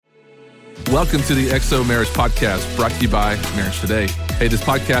Welcome to the XO Marriage Podcast, brought to you by Marriage Today. Hey, this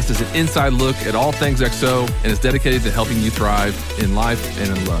podcast is an inside look at all things XO and is dedicated to helping you thrive in life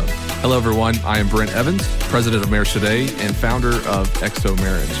and in love. Hello, everyone. I am Brent Evans, president of Marriage Today and founder of XO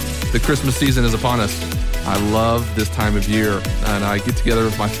Marriage. The Christmas season is upon us. I love this time of year, and I get together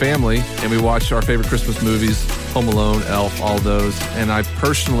with my family, and we watch our favorite Christmas movies, Home Alone, Elf, all those. And I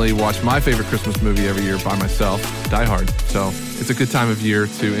personally watch my favorite Christmas movie every year by myself, Die Hard. So it's a good time of year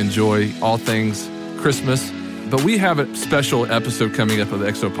to enjoy all things Christmas. But we have a special episode coming up of the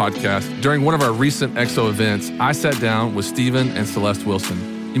XO Podcast. During one of our recent XO events, I sat down with Stephen and Celeste Wilson.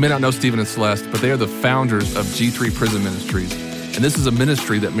 You may not know Stephen and Celeste, but they are the founders of G3 Prison Ministries. And this is a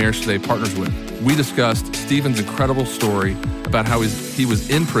ministry that Marriage Today partners with. We discussed Stephen's incredible story about how he was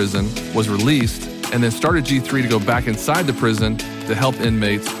in prison, was released, and then started G3 to go back inside the prison to help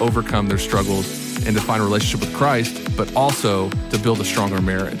inmates overcome their struggles and to find a relationship with Christ, but also to build a stronger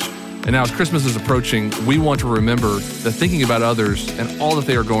marriage. And now as Christmas is approaching, we want to remember that thinking about others and all that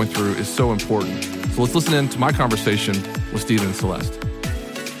they are going through is so important. So let's listen in to my conversation with Stephen and Celeste.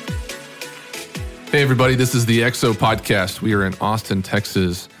 Hey everybody, this is the XO Podcast. We are in Austin,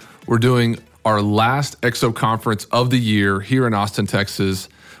 Texas. We're doing our last XO conference of the year here in Austin, Texas.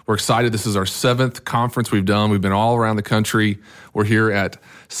 We're excited. This is our 7th conference we've done. We've been all around the country. We're here at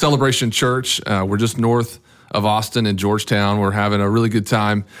Celebration Church. We're just north of Austin in Georgetown. We're having a really good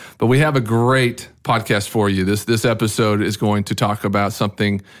time, but we have a great podcast for you. This episode is going to talk about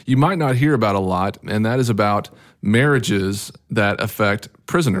something you might not hear about a lot, and that is about marriages that affect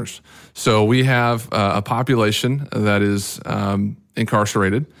prisoners. So we have a population that is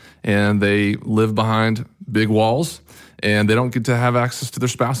incarcerated, and they live behind big walls, and they don't get to have access to their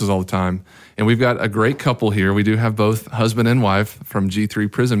spouses all the time. And we've got a great couple here. We do have both husband and wife from G3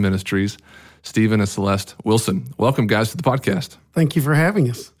 Prison Ministries, Stephen and Celeste Wilson. Welcome, guys, to the podcast. Thank you for having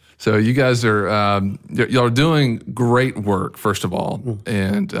us. So you guys are y'all are doing great work, first of all,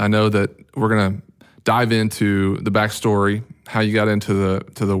 and I know that we're going to dive into the backstory, how you got into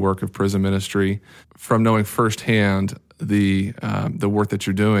the work of prison ministry, from knowing firsthand the work that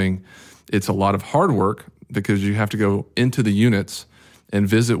you're doing. It's a lot of hard work because you have to go into the units and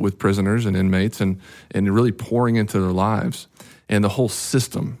visit with prisoners and inmates and really pouring into their lives, and the whole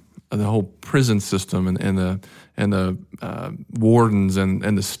system, the whole prison system, and the wardens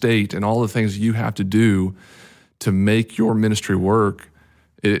and the state and all the things you have to do to make your ministry work.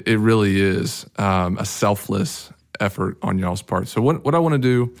 It really is a selfless effort on y'all's part. So what I want to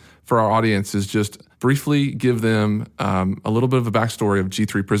do for our audience is just briefly give them a little bit of a backstory of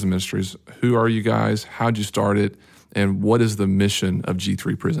G3 Prison Ministries. Who are you guys? How'd you start it? And what is the mission of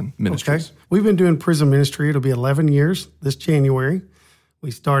G3 Prison Ministries? Okay. We've been doing prison ministry. It'll be 11 years this January.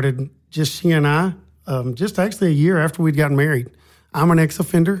 We started, just she and I, just actually a year after we'd gotten married. I'm an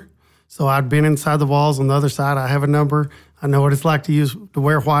ex-offender, so I'd been inside the walls. On the other side, I have a number. I know what it's like to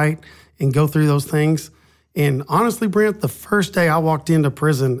wear white and go through those things. And honestly, Brent, the first day I walked into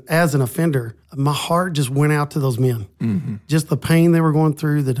prison as an offender, my heart just went out to those men. Mm-hmm. Just the pain they were going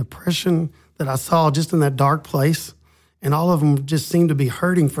through, the depression that I saw just in that dark place. And all of them just seemed to be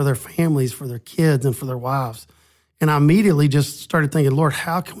hurting for their families, for their kids, and for their wives. And I immediately just started thinking, Lord,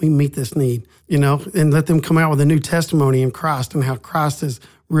 how can we meet this need? And let them come out with a new testimony in Christ and how Christ has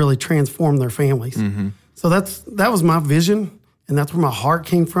really transformed their families. Mm-hmm. So that was my vision, and that's where my heart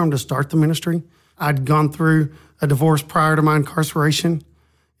came from to start the ministry. I'd gone through a divorce prior to my incarceration,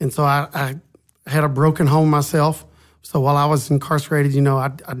 and so I had a broken home myself. So while I was incarcerated, I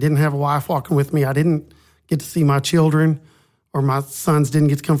didn't have a wife walking with me. I didn't get to see my children, or my sons didn't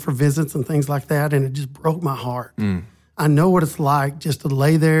get to come for visits and things like that, and it just broke my heart. I know what it's like just to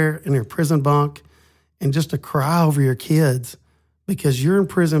lay there in your prison bunk and just to cry over your kids because you're in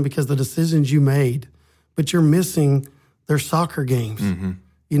prison because of the decisions you made, but you're missing their soccer games. Mm-hmm.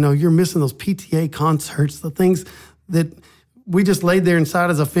 You're missing those PTA concerts, the things that we just laid there inside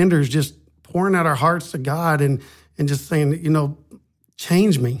as offenders, just pouring out our hearts to God and just saying,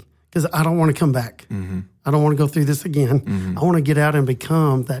 change me because I don't want to come back. Mm-hmm. I don't want to go through this again. Mm-hmm. I want to get out and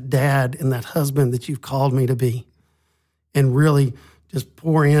become that dad and that husband that you've called me to be and really just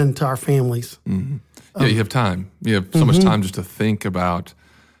pour into our families. Mm-hmm. Yeah, you have time. You have so much time just to think about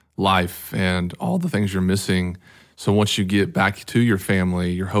life and all the things you're missing. So once you get back to your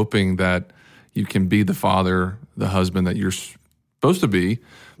family, you're hoping that you can be the father, the husband that you're supposed to be.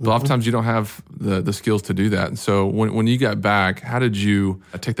 But oftentimes you don't have the skills to do that. And so when you got back, how did you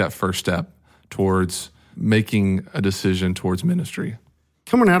take that first step towards making a decision towards ministry?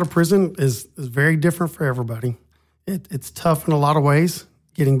 Coming out of prison is very different for everybody. It's tough in a lot of ways,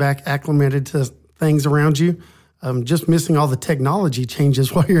 getting back acclimated to things around you. Just missing all the technology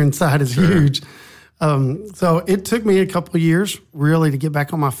changes while you're inside is huge. So it took me a couple of years really to get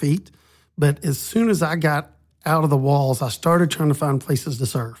back on my feet. But as soon as I got out of the walls, I started trying to find places to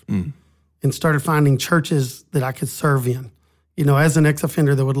serve and started finding churches that I could serve in, as an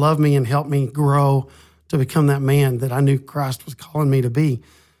ex-offender that would love me and help me grow to become that man that I knew Christ was calling me to be.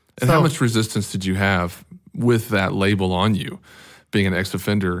 And how much resistance did you have with that label on you, being an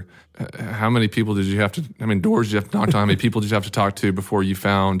ex-offender? How many people did you have to, how many doors did you have to knock on? How many people did you have to talk to before you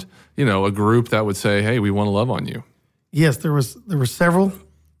found, a group that would say, hey, we want to love on you? Yes, there were several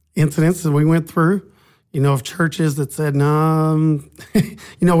incidents that we went through, of churches that said, no,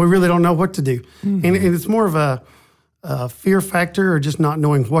 we really don't know what to do. Mm-hmm. And it's more of a fear factor or just not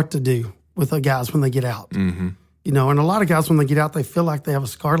knowing what to do with the guys when they get out. Mm-hmm. And a lot of guys when they get out, they feel like they have a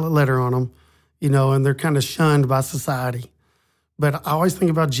scarlet letter on them, and they're kind of shunned by society. But I always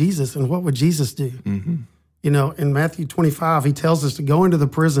think about Jesus and what would Jesus do? Mm-hmm. In Matthew 25, he tells us to go into the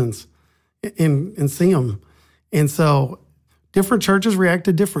prisons and see them. And so different churches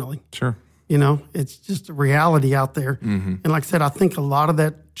reacted differently. Sure. It's just a reality out there. Mm-hmm. And like I said, I think a lot of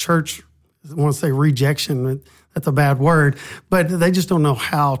that church, I want to say rejection, that's a bad word, but they just don't know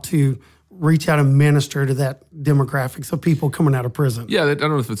how to reach out and minister to that demographics of people coming out of prison. Yeah, I don't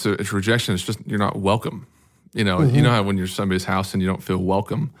know if it's rejection. It's just you're not welcome. Mm-hmm. You know how when you're somebody's house and you don't feel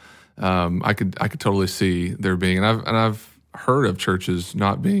welcome. I could totally see there being, and I've heard of churches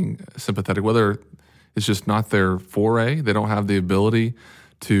not being sympathetic, whether it's just not their foray. They don't have the ability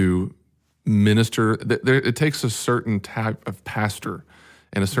to minister. It takes a certain type of pastor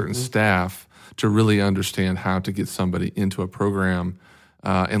and a certain staff to really understand how to get somebody into a program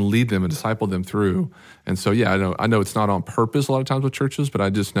and lead them and disciple them through. And so, yeah, I know it's not on purpose a lot of times with churches, but I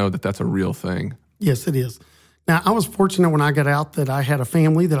just know that that's a real thing. Yes, it is. Now, I was fortunate when I got out that I had a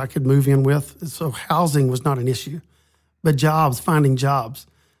family that I could move in with, so housing was not an issue. But finding jobs.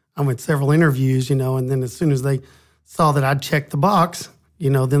 I went several interviews, and then as soon as they saw that I'd checked the box,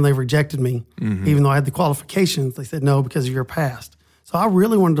 then they rejected me. Mm-hmm. Even though I had the qualifications, they said no because of your past. So I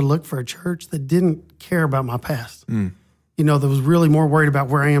really wanted to look for a church that didn't care about my past. That was really more worried about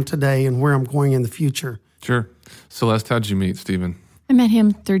where I am today and where I'm going in the future. Sure. Celeste, how'd you meet Stephen? I met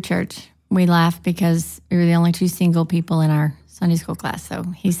him through church. We laughed because we were the only two single people in our Sunday school class. So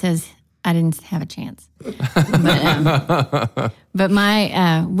he says, I didn't have a chance.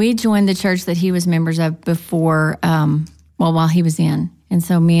 But we joined the church that he was members of before, while he was in. And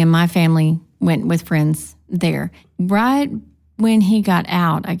so me and my family went with friends there. Right when he got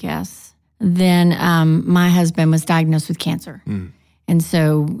out, I guess, then my husband was diagnosed with cancer. Mm. And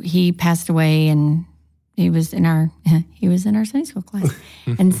so he passed away, and he was in our Sunday school class.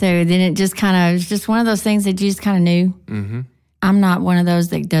 And so then it just it was just one of those things that you just kind of knew. Mm-hmm. I'm not one of those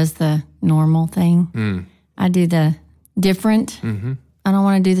that does the normal thing. Mm. I do the different. Mm-hmm. I don't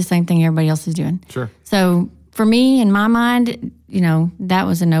want to do the same thing everybody else is doing. Sure. So for me, in my mind, that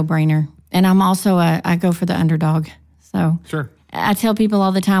was a no-brainer. And I'm also I go for the underdog. So sure. I tell people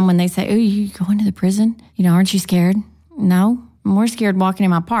all the time when they say, oh, you go into the prison? Aren't you scared? No, I'm more scared walking in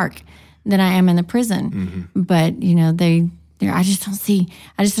my park than I am in the prison. Mm-hmm. But, I just don't see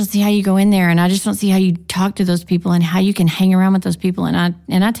how you go in there, and I just don't see how you talk to those people and how you can hang around with those people. And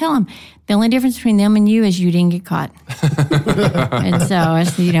I tell them, the only difference between them and you is you didn't get caught. And so, I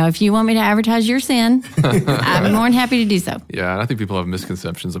said, if you want me to advertise your sin, I'm more than happy to do so. Yeah, and I think people have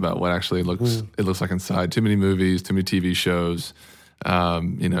misconceptions about what actually it looks like inside. Too many movies, too many TV shows.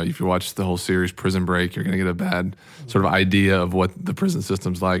 If you watch the whole series Prison Break, you're going to get a bad sort of idea of what the prison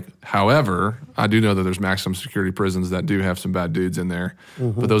system's like. However, I do know that there's maximum security prisons that do have some bad dudes in there,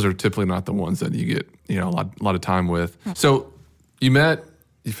 but those are typically not the ones that you get, a lot of time with. So you met,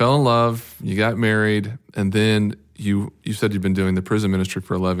 you fell in love, you got married, and then you said you've been doing the prison ministry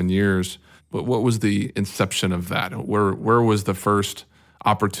for 11 years. But what was the inception of that? Where was the first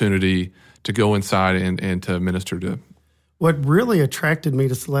opportunity to go inside and to minister to? What really attracted me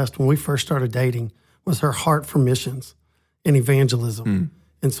to Celeste when we first started dating was her heart for missions and evangelism. Mm.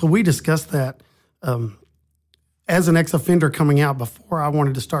 And so we discussed that as an ex-offender coming out. Before I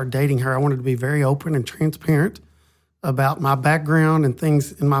wanted to start dating her, I wanted to be very open and transparent about my background and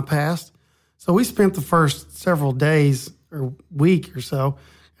things in my past. So we spent the first several days or week or so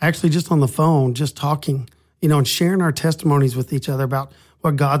actually just on the phone, just talking, and sharing our testimonies with each other about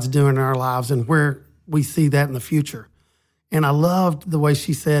what God's doing in our lives and where we see that in the future. And I loved the way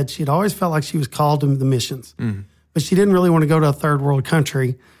she said she'd always felt like she was called to the missions, but she didn't really want to go to a third world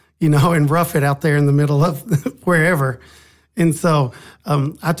country, and rough it out there in the middle of wherever. And so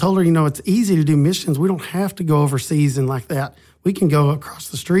I told her, it's easy to do missions. We don't have to go overseas and like that, We can go across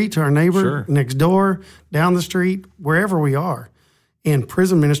the street to our neighbor, Sure. next door, down the street, wherever we are. In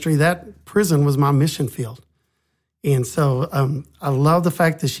prison ministry, that prison was my mission field. And so I love the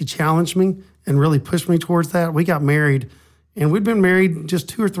fact that she challenged me and really pushed me towards that. We got married, and we'd been married just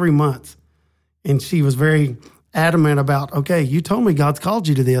 2 or 3 months. And she was very adamant about, okay, you told me God's called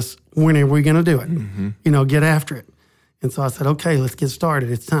you to this. When are we going to do it? Get after it. And so I said, okay, let's get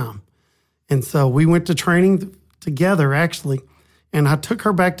started. It's time. And so we went to training together, actually. And I took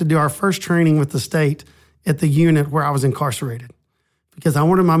her back to do our first training with the state at the unit where I was incarcerated, because I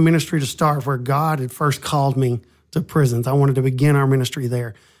wanted my ministry to start where God had first called me to prisons. I wanted to begin our ministry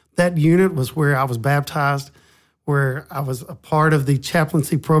there. That unit was where I was baptized, where I was a part of the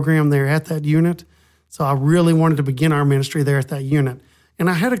chaplaincy program there at that unit. So I really wanted to begin our ministry there at that unit. And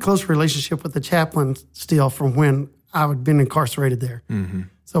I had a close relationship with the chaplain still from when I had been incarcerated there.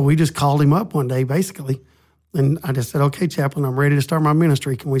 So we just called him up one day, basically. And I just said, okay, chaplain, I'm ready to start my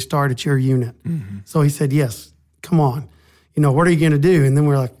ministry. Can we start at your unit? So he said, yes, come on. What are you going to do? And then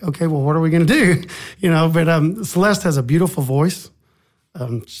we're like, okay, well, what are we going to do? But Celeste has a beautiful voice.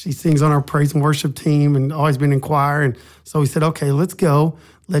 She sings on our praise and worship team and always been in choir. And so we said, okay, let's go,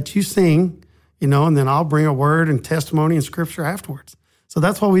 let you sing, and then I'll bring a word and testimony and scripture afterwards. So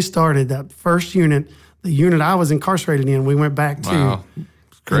that's why we started that first unit, the unit I was incarcerated in. We went back to. Wow.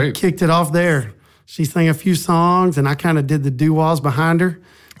 Great. Kicked it off there. She sang a few songs, and I kind of did the doo-wahs behind her,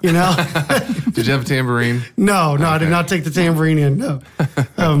 Did you have a tambourine? No, I did not take the tambourine in, no.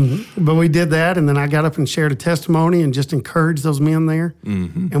 But we did that, and then I got up and shared a testimony and just encouraged those men there.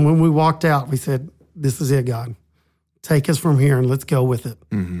 And when we walked out, we said, this is it, God. Take us from here, and let's go with it.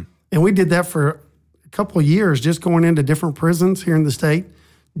 And we did that for a couple of years, just going into different prisons here in the state,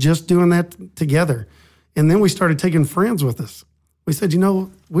 just doing that together. And then we started taking friends with us. We said,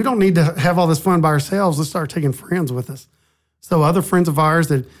 we don't need to have all this fun by ourselves. Let's start taking friends with us. So other friends of ours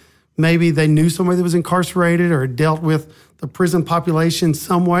that maybe they knew somebody that was incarcerated or dealt with the prison population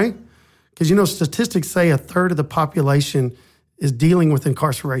some way. Because, statistics say a third of the population is dealing with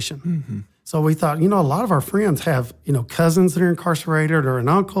incarceration. So we thought, a lot of our friends have, cousins that are incarcerated or an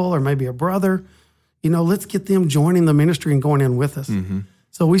uncle or maybe a brother. Let's get them joining the ministry and going in with us.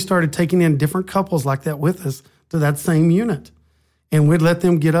 So we started taking in different couples like that with us to that same unit. And we'd let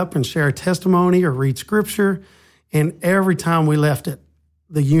them get up and share a testimony or read scripture. And every time we left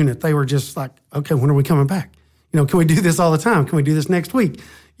the unit, they were just like, okay, when are we coming back? Can we do this all the time? Can we do this next week?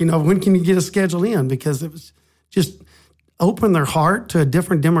 When can you get a schedule in? Because it was just opened their heart to a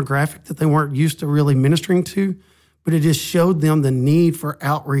different demographic that they weren't used to really ministering to. But it just showed them the need for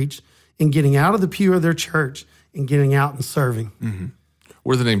outreach and getting out of the pew of their church and getting out and serving.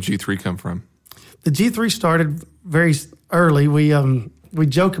 Where did the name G3 come from? The G3 started very early. We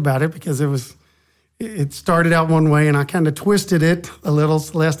joke about it because it started out one way and I kind of twisted it a little.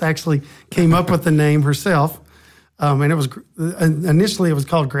 Celeste actually came up with the name herself. And it was initially it was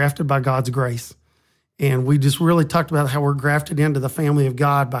called Grafted by God's Grace. And we just really talked about how we're grafted into the family of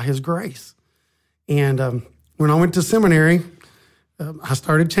God by his grace. And when I went to seminary, I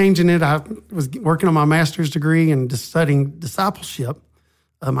started changing it. I was working on my master's degree and studying discipleship.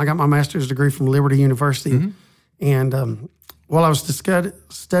 I got my master's degree from Liberty University. And while I was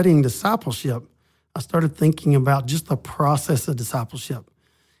studying discipleship, I started thinking about just the process of discipleship.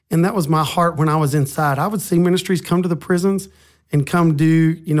 And that was my heart when I was inside. I would see ministries come to the prisons and come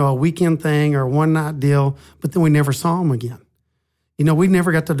do, a weekend thing or a one-night deal, but then we never saw them again. We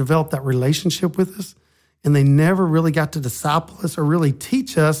never got to develop that relationship with us, and they never really got to disciple us or really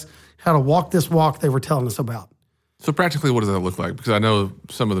teach us how to walk this walk they were telling us about. So practically, what does that look like? Because I know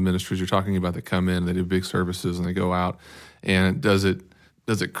some of the ministries you're talking about that come in, they do big services and they go out. And does it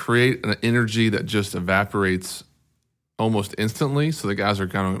create an energy that just evaporates almost instantly? So the guys are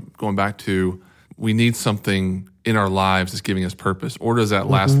kind of going back to, we need something in our lives that's giving us purpose. Or does that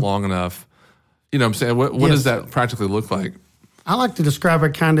last long enough? What I'm saying? What does that practically look like? I like to describe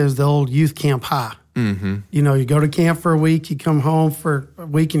it kind of as the old youth camp high. You go to camp for a week, you come home for a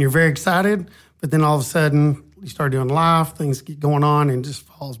week and you're very excited, but then all of a sudden, you start doing life, things get going on, and it just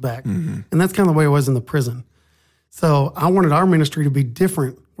falls back. And that's kind of the way it was in the prison. So I wanted our ministry to be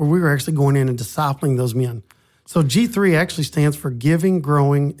different, where we were actually going in and discipling those men. So G3 actually stands for giving,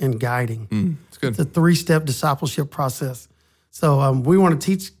 growing, and guiding. That's good. It's a 3-step discipleship process. So we want to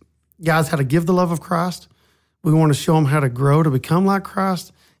teach guys how to give the love of Christ. We want to show them how to grow to become like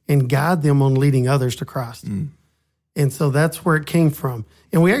Christ and guide them on leading others to Christ. And so that's where it came from.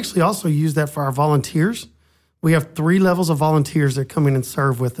 And we actually also use that for our volunteers. We have 3 levels of volunteers that come in and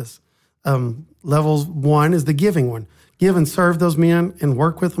serve with us. Level 1 is the giving one. Give and serve those men and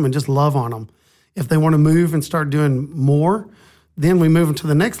work with them and just love on them. If they want to move and start doing more, Then we move into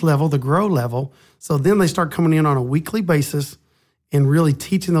the next level, the grow level. So then they start coming in on a weekly basis and really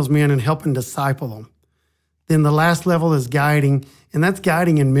teaching those men and helping disciple them. Then the last level is guiding, and that's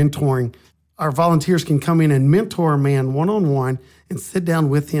guiding and mentoring. Our volunteers can come in and mentor a man one-on-one and sit down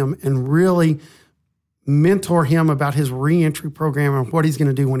with him and really mentor him about his reentry program and what he's going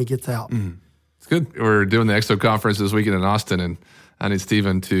to do when he gets out. It's good. We're doing the EXO conference this weekend in Austin, and I need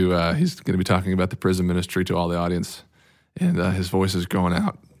Stephen to, he's going to be talking about the prison ministry to all the audience, and his voice is going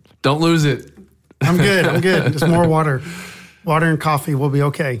out. Don't lose it. I'm good. Just more water. Water and coffee will be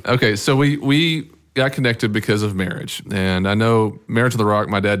okay. Okay, so we got connected because of marriage. And I know Marriage on the Rock,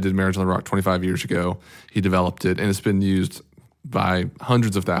 my dad did Marriage on the Rock 25 years ago. He developed it, and it's been used by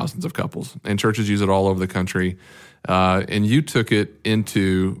hundreds of thousands of couples. And churches use it all over the country. And you took it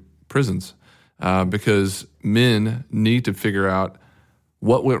into prisons because men need to figure out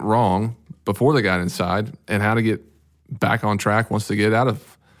what went wrong before they got inside and how to get back on track once they get out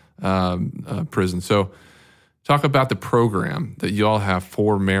of prison. So talk about the program that you all have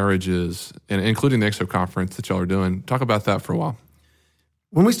for marriages, and including the EXO conference that y'all are doing. Talk about that for a while.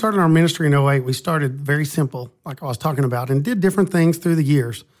 When we started our ministry in 2008, we started very simple, like I was talking about, and did different things through the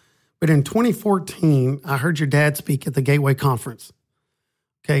years. But in 2014, I heard your dad speak at the Gateway Conference.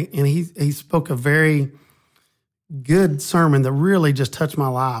 Okay, and he spoke a very good sermon that really just touched my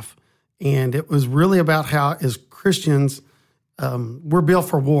life. And it was really about how, as Christians, we're built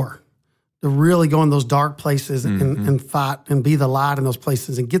for war, to really go in those dark places and fight and be the light in those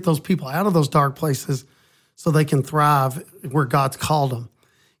places and get those people out of those dark places so they can thrive where God's called them.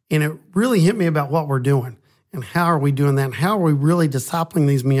 And it really hit me about what we're doing and how are we doing that and how are we really discipling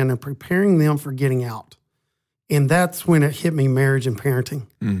these men and preparing them for getting out. And that's when it hit me, marriage and parenting.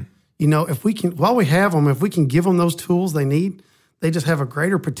 You know, if we can, while we have them, if we can give them those tools they need, they just have a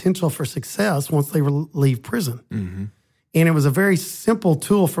greater potential for success once they leave prison. And it was a very simple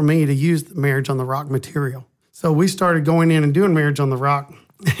tool for me to use the Marriage on the Rock material. So we started going in and doing Marriage on the Rock.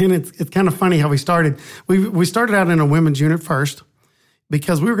 And it's kind of funny how we started. We started out in a women's unit first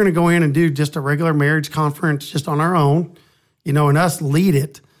because we were going to go in and do just a regular marriage conference just on our own, you know, and us lead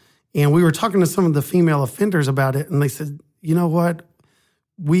it. And we were talking to some of the female offenders about it, and they said, you know what,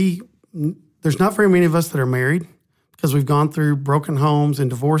 there's not very many of us that are married because we've gone through broken homes and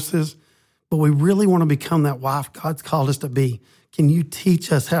divorces, but we really want to become that wife God's called us to be. Can you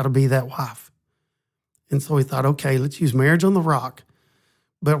teach us how to be that wife? And so we thought, okay, let's use Marriage on the Rock.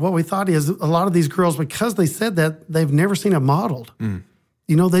 But what we thought is a lot of these girls, because they said that, they've never seen it modeled.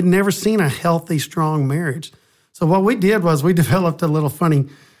 You know, they'd never seen a healthy, strong marriage. So what we did was we developed a little funny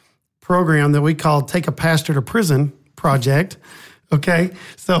program that we called Take a Pastor to Prison Project. Okay,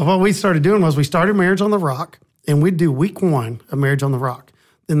 so what we started doing was we started Marriage on the Rock, and we'd do week 1 of Marriage on the Rock.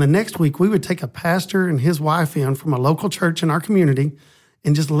 Then the next week, we would take a pastor and his wife in from a local church in our community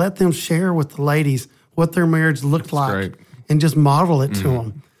and just let them share with the ladies what their marriage looked like great. And just model it to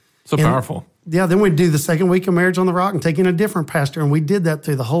them. So powerful. Yeah, then we'd do the second week of Marriage on the Rock and take in a different pastor, and we did that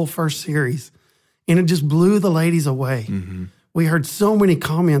through the whole first series. And it just blew the ladies away. We heard so many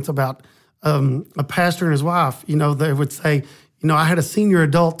comments about a pastor and his wife. You know, they would say, you know, I had a senior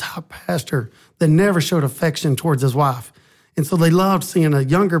adult type pastor that never showed affection towards his wife. And so they loved seeing a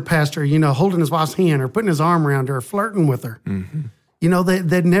younger pastor, you know, holding his wife's hand or putting his arm around her or flirting with her. You know,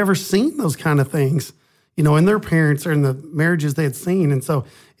 they'd never seen those kind of things, you know, in their parents or in the marriages they had seen. And so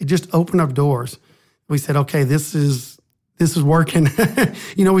it just opened up doors. We said, okay, this is working.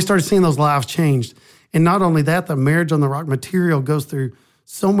 You know, we started seeing those lives changed. And not only that, the Marriage on the Rock material goes through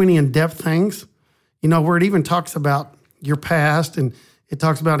so many in-depth things, you know, where it even talks about your past, and it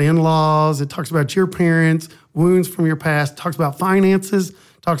talks about in-laws, it talks about your parents, wounds from your past, talks about finances,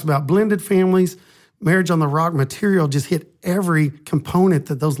 talks about blended families. Marriage on the Rock material just hit every component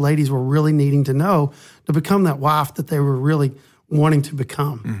that those ladies were really needing to know to become that wife that they were really wanting to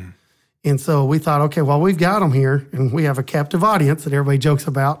become. And so we thought, okay, well, we've got them here, and we have a captive audience that everybody jokes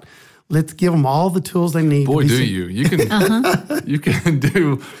about. Let's give them all the tools they need. Boy, do you. You can you can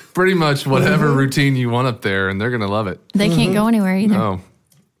do pretty much whatever routine you want up there, and they're going to love it. They can't go anywhere either. Oh.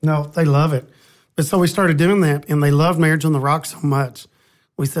 No, they love it. But so we started doing that, and they loved Marriage on the Rock so much.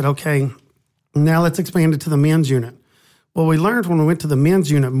 We said, okay, now let's expand it to the men's unit. Well, we learned when we went to the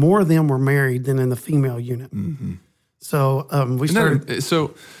men's unit, more of them were married than in the female unit. So we started.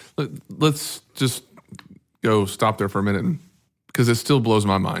 So let's just go stop there for a minute, because it still blows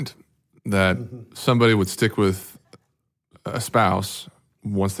my mind that somebody would stick with a spouse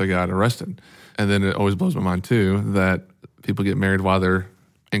once they got arrested. And then it always blows my mind, too, that people get married while they're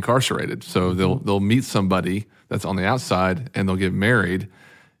incarcerated. So they'll meet somebody that's on the outside, and they'll get married,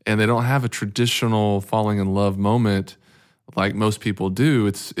 and they don't have a traditional falling in love moment like most people do.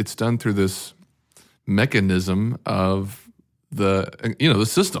 It's done through this mechanism of the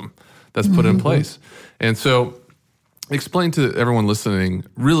system that's put in place. And so explain to everyone listening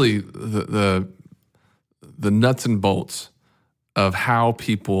really the nuts and bolts of how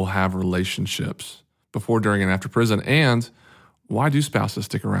people have relationships before, during, and after prison, and why do spouses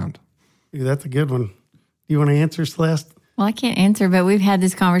stick around? Ooh, that's a good one. You want to answer, Celeste? Well, I can't answer, but we've had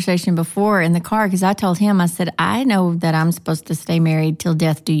this conversation before in the car because I told him, I said, I know that I'm supposed to stay married till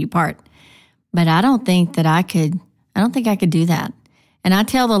death do you part, but I don't think I could do that. And I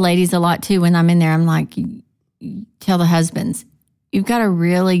tell the ladies a lot too when I'm in there, I'm like, tell the husbands, you've got a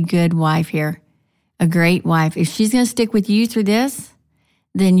really good wife here, a great wife. If she's going to stick with you through this,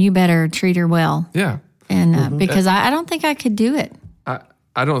 then you better treat her well. Yeah. And because I don't think I could do it.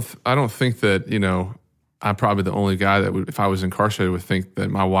 I don't think that, I'm probably the only guy that would, if I was incarcerated, would think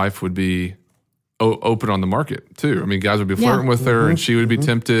that my wife would be open on the market too. I mean, guys would be flirting with her, and she would be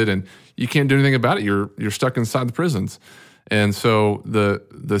tempted, and you can't do anything about it. You're stuck inside the prisons. And so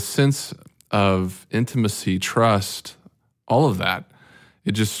the sense of intimacy, trust, all of that,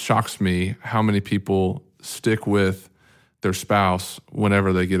 it just shocks me how many people stick with their spouse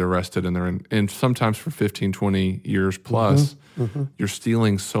whenever they get arrested, and they're and sometimes for 15, 20 years plus. You're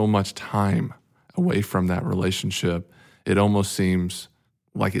stealing so much time away from that relationship. It almost seems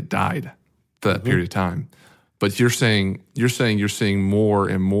like it died for that period of time. But you're saying you're seeing more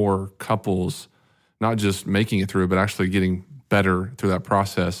and more couples not just making it through, but actually getting better through that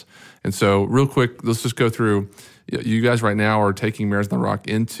process. And so real quick, let's just go through. You guys right now are taking Marriage on the Rock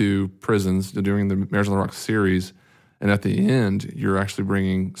into prisons, doing the Marriage on the Rock series. And at the end, you're actually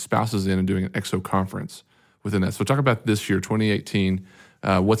bringing spouses in and doing an EXO conference within that. So talk about this year, 2018,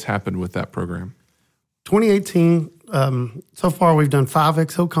 what's happened with that program? 2018, so far we've done 5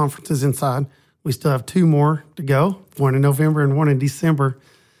 EXO conferences inside. We still have 2 more to go, one in November and one in December.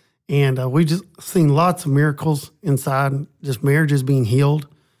 And we've just seen lots of miracles inside, just marriages being healed.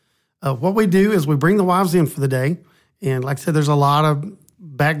 What we do is we bring the wives in for the day. And like I said, there's a lot of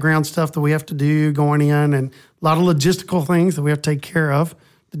background stuff that we have to do going in and a lot of logistical things that we have to take care of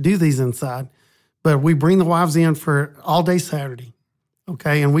to do these inside. But we bring the wives in for all day Saturday,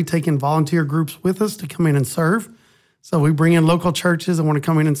 okay? And we take in volunteer groups with us to come in and serve. So we bring in local churches that want to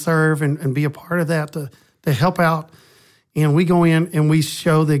come in and serve and be a part of that to help out. And we go in and we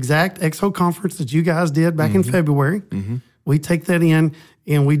show the exact EXO conference that you guys did back in February. We take that in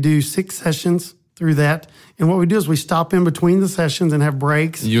and we do 6 sessions through that. And what we do is we stop in between the sessions and have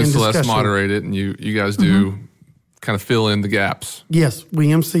breaks. You and Celeste moderate it, and you guys do kind of fill in the gaps. Yes,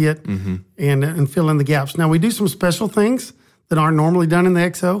 we MC it and fill in the gaps. Now, we do some special things that aren't normally done in the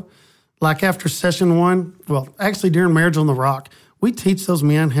EXO. Like after session 1, well, actually during Marriage on the Rock, we teach those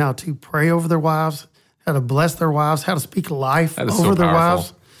men how to pray over their wives, how to bless their wives, how to speak life over their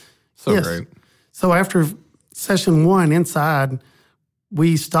wives. So great. So after session 1 inside,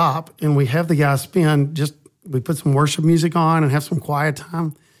 we stop and we have the guys we put some worship music on and have some quiet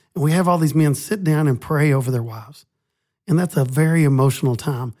time. And we have all these men sit down and pray over their wives. And that's a very emotional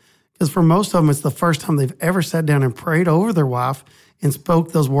time because for most of them, it's the first time they've ever sat down and prayed over their wife and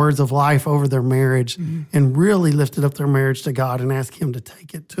spoke those words of life over their marriage and really lifted up their marriage to God and asked Him to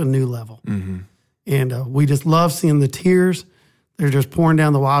take it to a new level. And we just love seeing the tears. They're just pouring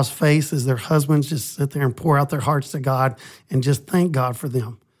down the wife's face as their husbands just sit there and pour out their hearts to God and just thank God for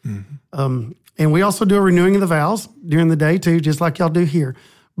them. And we also do a renewing of the vows during the day too, just like y'all do here.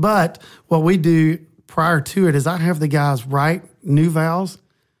 But what we do prior to it is I have the guys write new vows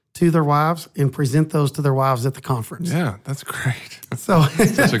to their wives and present those to their wives at the conference. Yeah, that's great. So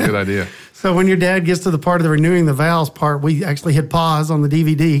That's a good idea. So when your dad gets to the part of the renewing the vows part, we actually hit pause on the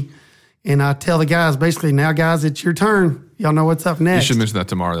DVD. And I tell the guys, basically, now, guys, it's your turn. Y'all know what's up next. You should mention that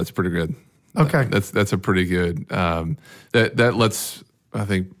tomorrow. That's pretty good. Okay. That's a pretty good, that lets, I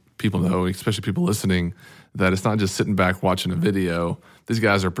think, people know, especially people listening, that it's not just sitting back watching a video. These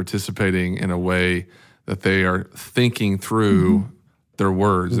guys are participating in a way that they are thinking through their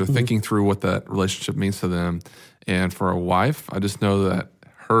words. They're thinking through what that relationship means to them. And for a wife, I just know that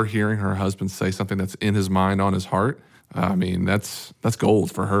her hearing her husband say something that's in his mind, on his heart, I mean, that's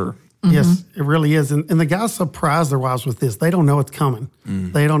gold for her. Yes, it really is. And the guys surprise their wives with this. They don't know it's coming.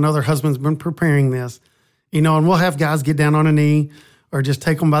 They don't know their husband's been preparing this. And we'll have guys get down on a knee or just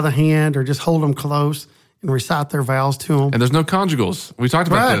take them by the hand or just hold them close and recite their vows to them. And there's no conjugals. We talked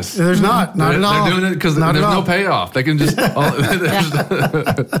about this. There's not at all. They're doing it because there's no payoff. They can just...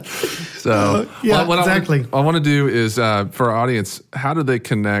 So, exactly. What I want to do is, for our audience, how do they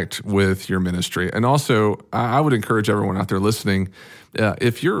connect with your ministry? And also, I would encourage everyone out there listening,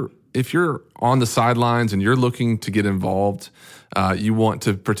 if you're if you're on the sidelines and you're looking to get involved, you want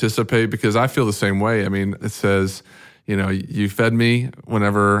to participate, because I feel the same way. I mean, it says, you fed me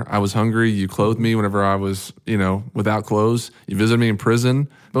whenever I was hungry. You clothed me whenever I was, without clothes. You visited me in prison.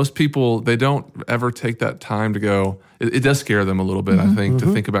 Most people, they don't ever take that time to go. It does scare them a little bit, I think,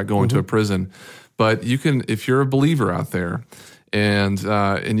 to think about going to a prison. But you can, if you're a believer out there and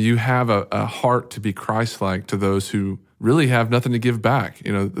you have a heart to be Christ-like to those who really have nothing to give back.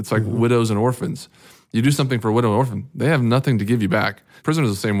 It's like widows and orphans. You do something for a widow and orphan, they have nothing to give you back. Prison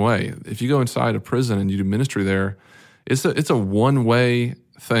is the same way. If you go inside a prison and you do ministry there, it's a one-way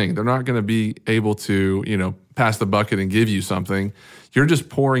thing. They're not going to be able to, pass the bucket and give you something. You're just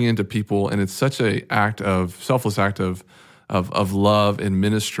pouring into people, and it's such a selfless act of love and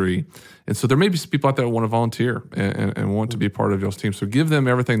ministry. And so there may be some people out there that want to volunteer and want to be a part of y'all's team. So give them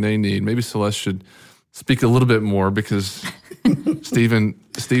everything they need. Maybe Celeste should speak a little bit more, because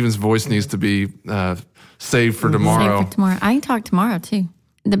Stephen's voice needs to be saved for tomorrow. Saved for tomorrow. I can talk tomorrow too.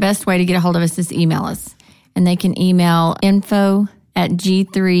 The best way to get a hold of us is email us. And they can email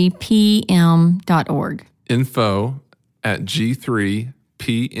info@g3pm.org.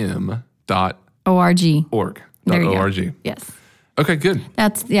 info@g3pm.org. There you .org. go. Yes. Okay, good.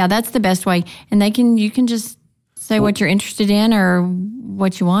 That's the best way. And you can just say what you're interested in or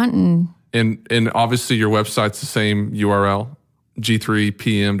what you want. And obviously your website's the same URL,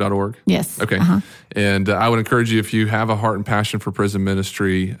 g3pm.org. Yes. Okay. And I would encourage you, if you have a heart and passion for prison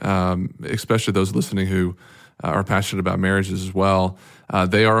ministry, especially those listening who are passionate about marriages as well,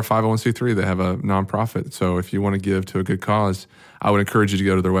 they are a 501c3. They have a nonprofit. So if you want to give to a good cause, I would encourage you to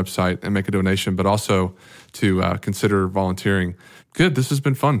go to their website and make a donation, but also to consider volunteering. Good. This has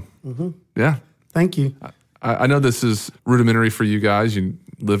been fun. Yeah. Thank you. I know this is rudimentary for you guys. You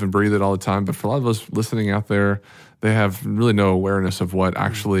live and breathe it all the time. But for a lot of us listening out there, they have really no awareness of what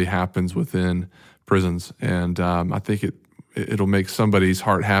actually happens within prisons. And I think it'll make somebody's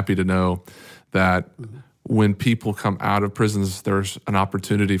heart happy to know that when people come out of prisons, there's an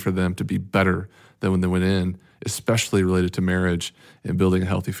opportunity for them to be better than when they went in, especially related to marriage and building a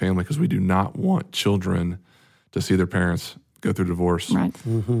healthy family, because we do not want children to see their parents go through divorce. Right.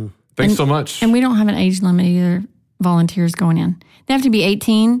 Thanks so much. And we don't have an age limit either, volunteers going in. They have to be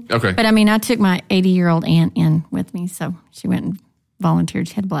 18. Okay. But I took my 80-year-old aunt in with me, so she went and volunteered.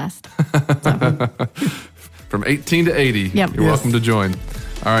 She had a blast. From 18 to 80, Yep. You're welcome to join.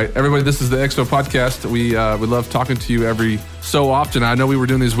 All right, everybody, this is the XO Podcast. We love talking to you every so often. I know we were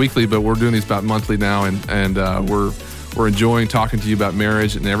doing these weekly, but we're doing these about monthly now, and we're enjoying talking to you about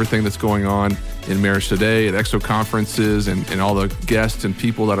marriage and everything that's going on in Marriage Today at XO conferences and all the guests and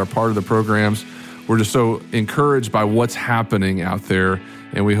people that are part of the programs. We're just so encouraged by what's happening out there,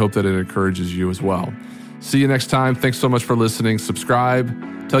 and we hope that it encourages you as well. See you next time. Thanks so much for listening.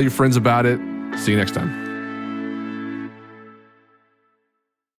 Subscribe. Tell your friends about it. See you next time.